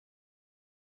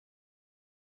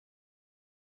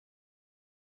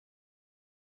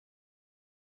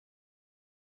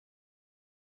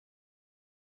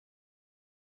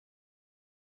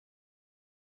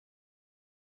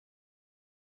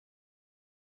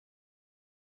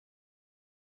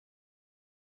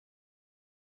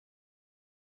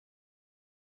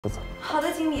好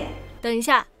的，经理。等一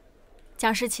下，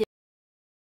蒋诗琪。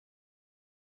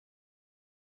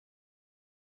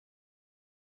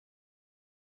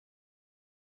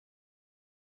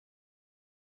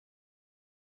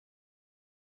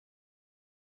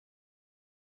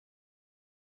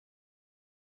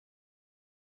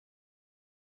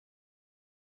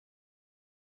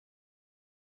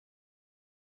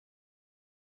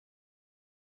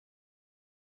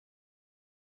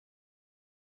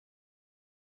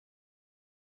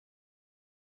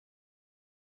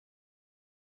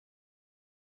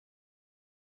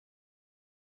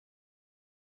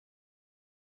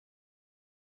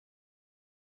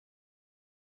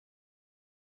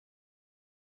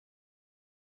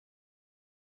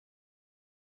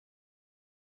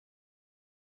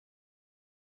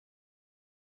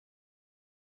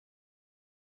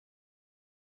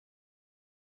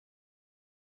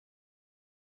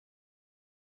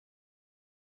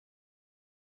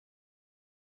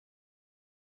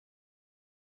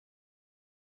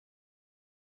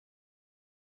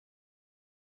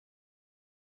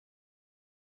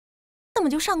 怎么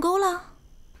就上钩了？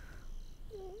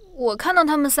我看到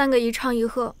他们三个一唱一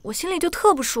和，我心里就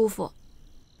特不舒服。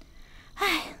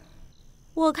哎，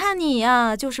我看你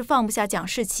呀，就是放不下蒋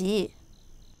世奇。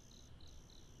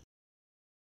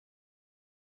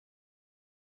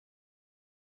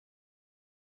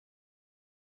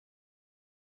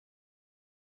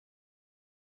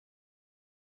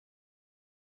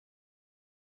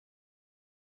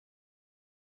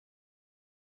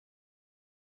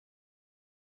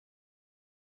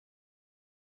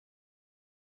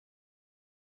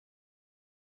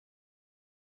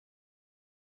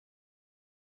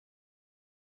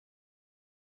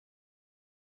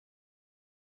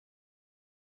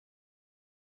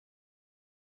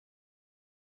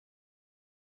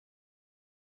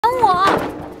等我，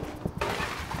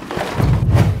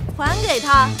还给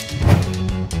他，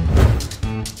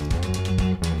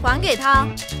还给他，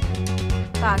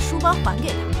把书包还给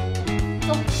他。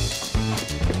走。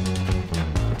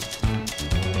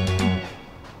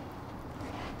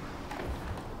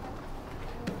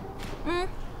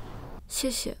谢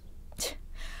谢。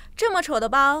这么丑的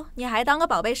包，你还当个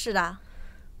宝贝似的？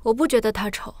我不觉得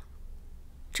它丑，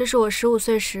这是我15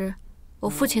岁时我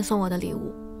父亲送我的礼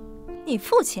物。你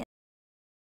父亲？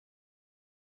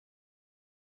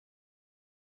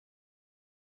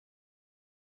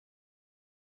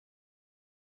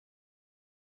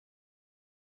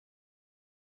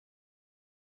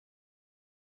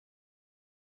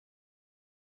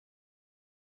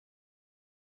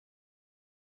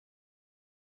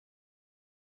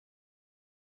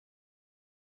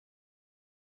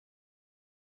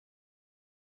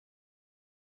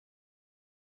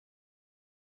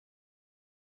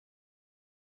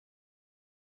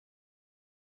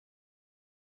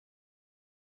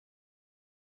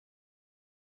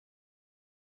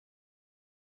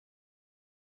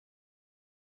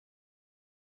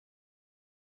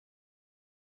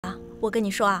我跟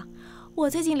你说啊，我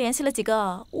最近联系了几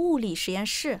个物理实验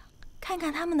室，看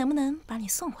看他们能不能把你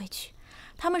送回去。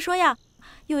他们说呀，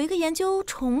有一个研究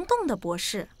虫洞的博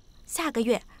士，下个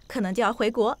月可能就要回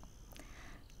国，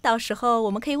到时候我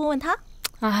们可以问问他。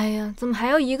哎呀，怎么还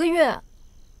要1个月？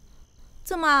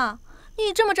怎么，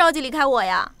你这么着急离开我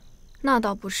呀？那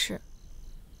倒不是，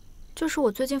就是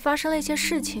我最近发生了一些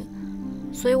事情，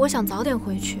所以我想早点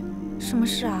回去。什么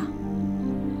事啊？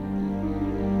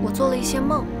我做了一些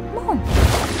梦。梦？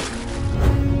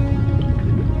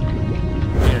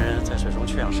病人在水中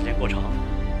缺氧时间过长，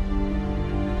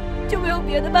就没有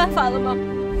别的办法了吗？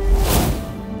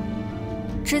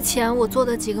之前我做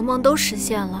的几个梦都实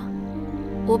现了，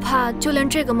我怕就连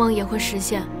这个梦也会实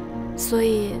现，所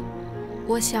以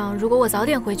我想，如果我早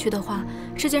点回去的话，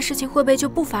这件事情会不会就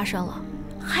不发生了？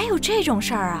还有这种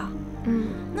事儿啊？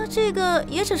那这个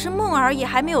也只是梦而已，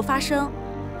还没有发生，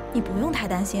你不用太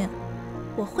担心。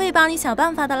我会帮你想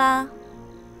办法的啦。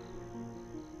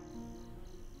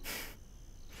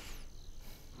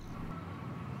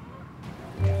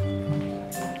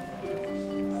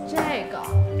这个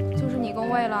就是你工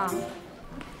位了。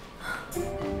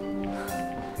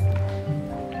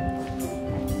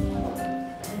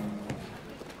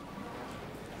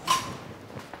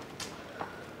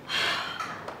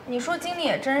你说经理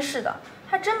也真是的，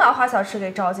还真把花小池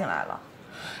给招进来了。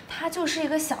他就是一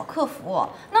个小客服，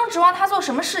能指望他做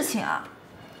什么事情啊？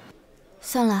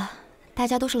算了，大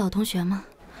家都是老同学嘛。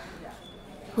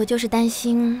我就是担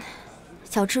心，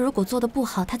小池如果做得不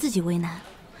好，他自己为难，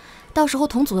到时候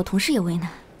同组的同事也为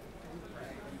难，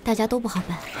大家都不好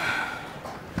办。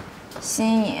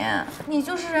心颖，你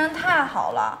就是人太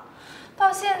好了，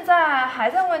到现在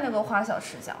还在为那个花小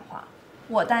池讲话，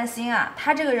我担心啊，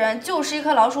他这个人就是一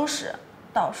颗老鼠屎，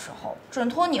到时候准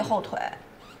拖你后腿。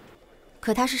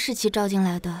可他是世奇招进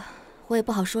来的，我也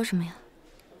不好说什么呀。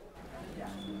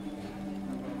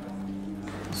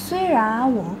虽然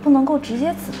我们不能够直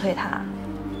接辞退他，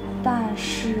但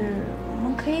是我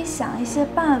们可以想一些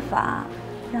办法，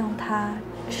让他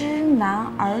知难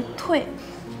而退。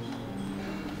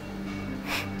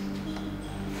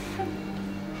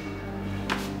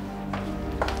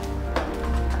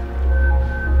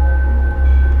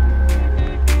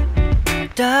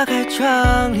打开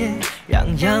窗帘，让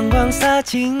阳光洒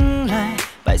进来，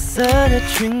白色的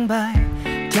裙摆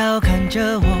调侃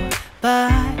着我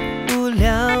百无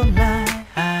聊赖。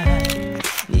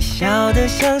你笑得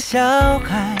像小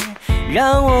孩，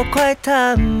让我快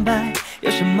坦白，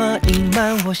有什么隐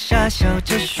瞒我傻笑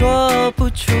着说不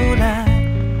出来。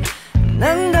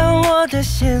难道我的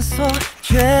线索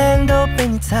全都被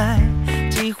你猜？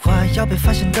计划要被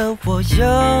发现的我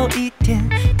有一点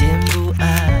点不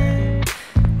安。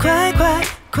快快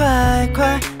快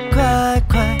快快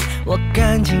快，我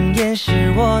赶紧掩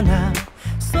饰我那